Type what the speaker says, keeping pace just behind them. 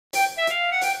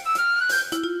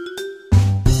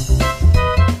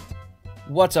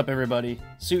What's up, everybody?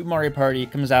 Super Mario Party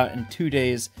comes out in 2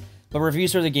 days, but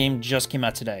reviews for the game just came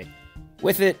out today.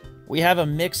 With it, we have a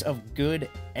mix of good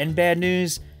and bad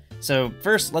news. So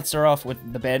first, let's start off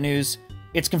with the bad news.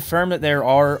 It's confirmed that there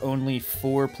are only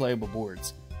 4 playable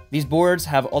boards. These boards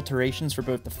have alterations for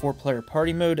both the 4-player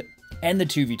party mode and the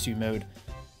 2v2 mode,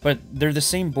 but they're the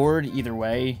same board either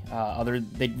way.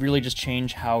 They really just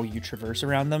change how you traverse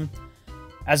around them.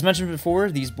 As mentioned before,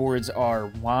 these boards are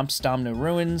Whomp's Domino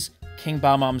Ruins, King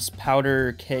Bob-omb's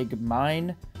Powder Keg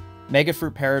Mine, Mega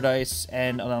Fruit Paradise,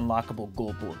 and an unlockable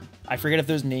gold board. I forget if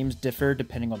those names differ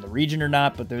depending on the region or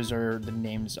not, but those are the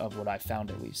names of what I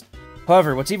found at least.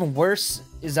 However, what's even worse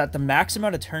is that the max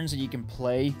amount of turns that you can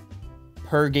play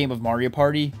per game of Mario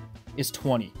Party is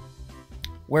 20.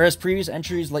 Whereas previous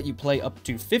entries let you play up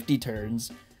to 50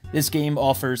 turns, this game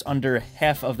offers under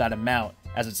half of that amount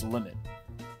as its limit.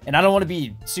 And I don't want to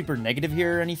be super negative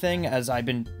here or anything, as I've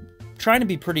been trying to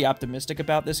be pretty optimistic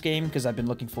about this game because I've been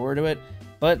looking forward to it,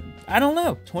 but I don't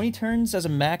know, 20 turns as a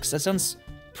max, that sounds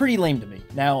pretty lame to me.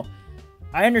 Now,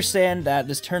 I understand that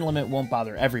this turn limit won't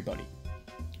bother everybody.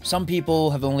 Some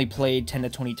people have only played 10 to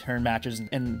 20 turn matches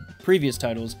in previous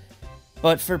titles,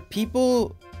 but for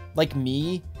people like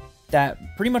me that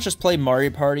pretty much just play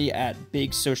Mario Party at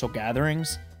big social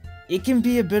gatherings, it can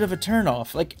be a bit of a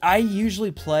turnoff. Like,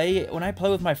 when I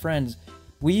play with my friends,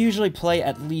 we usually play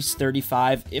at least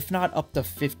 35, if not up to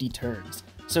 50 turns.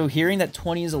 So hearing that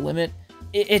 20 is a limit,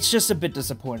 it's just a bit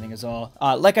disappointing is all.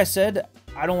 Like I said,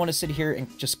 I don't want to sit here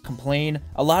and just complain.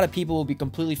 A lot of people will be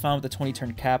completely fine with the 20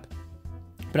 turn cap.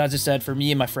 But as I said, for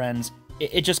me and my friends,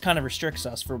 it just kind of restricts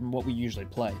us from what we usually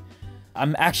play.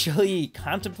 I'm actually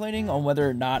contemplating on whether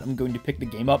or not I'm going to pick the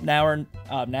game up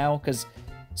now, because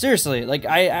seriously, like,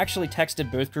 I actually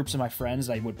texted both groups of my friends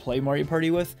I would play Mario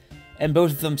Party with, and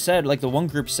both of them said, like, the one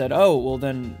group said, oh, well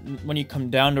then, when you come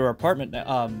down to our apartment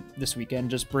this weekend,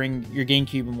 just bring your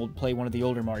GameCube and we'll play one of the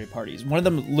older Mario Parties. One of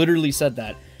them literally said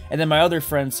that, and then my other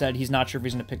friend said he's not sure if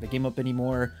he's going to pick the game up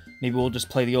anymore, maybe we'll just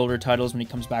play the older titles when he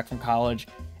comes back from college.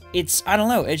 I don't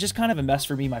know, it's just kind of a mess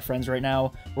for me and my friends right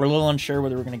now. We're a little unsure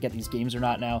whether we're going to get these games or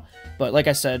not now, but like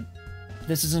I said,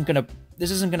 this isn't going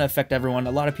to affect everyone.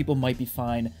 A lot of people might be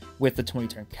fine with the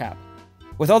 20-turn cap.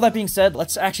 With all that being said,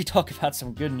 let's actually talk about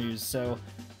some good news. So,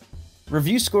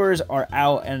 review scores are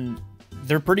out, and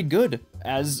they're pretty good.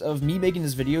 As of me making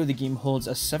this video, the game holds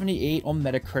a 78 on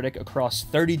Metacritic across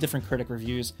 30 different critic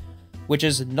reviews, which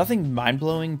is nothing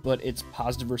mind-blowing, but it's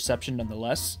positive reception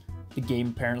nonetheless. The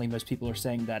game, apparently, most people are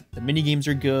saying that the minigames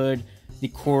are good, the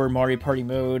core Mario Party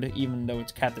mode, even though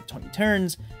it's capped at 20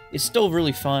 turns, is still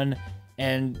really fun,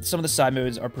 and some of the side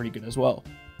modes are pretty good as well.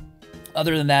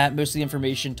 Other than that, most of the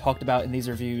information talked about in these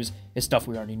reviews is stuff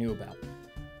we already knew about.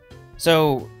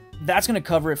 So that's going to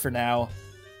cover it for now.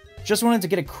 Just wanted to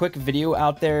get a quick video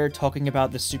out there talking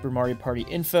about the Super Mario Party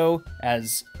info,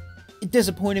 as it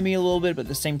disappointed me a little bit, but at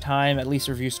the same time, at least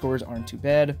review scores aren't too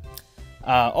bad.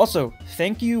 Also,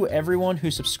 thank you everyone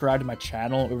who subscribed to my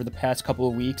channel over the past couple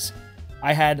of weeks.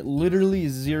 I had literally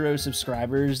 0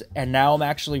 subscribers, and now I'm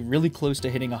actually really close to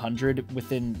hitting 100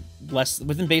 within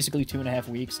basically 2.5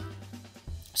 weeks.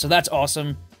 So that's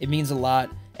awesome. It means a lot,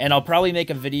 and I'll probably make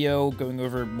a video going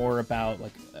over more about,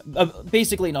 like,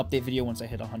 basically an update video once I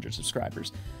hit 100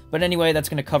 subscribers. But anyway, that's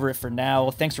going to cover it for now.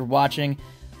 Thanks for watching.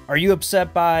 Are you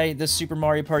upset by this Super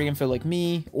Mario Party info like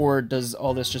me, or does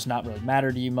all this just not really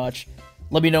matter to you much?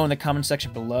 Let me know in the comment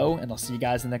section below, and I'll see you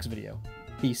guys in the next video.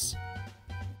 Peace.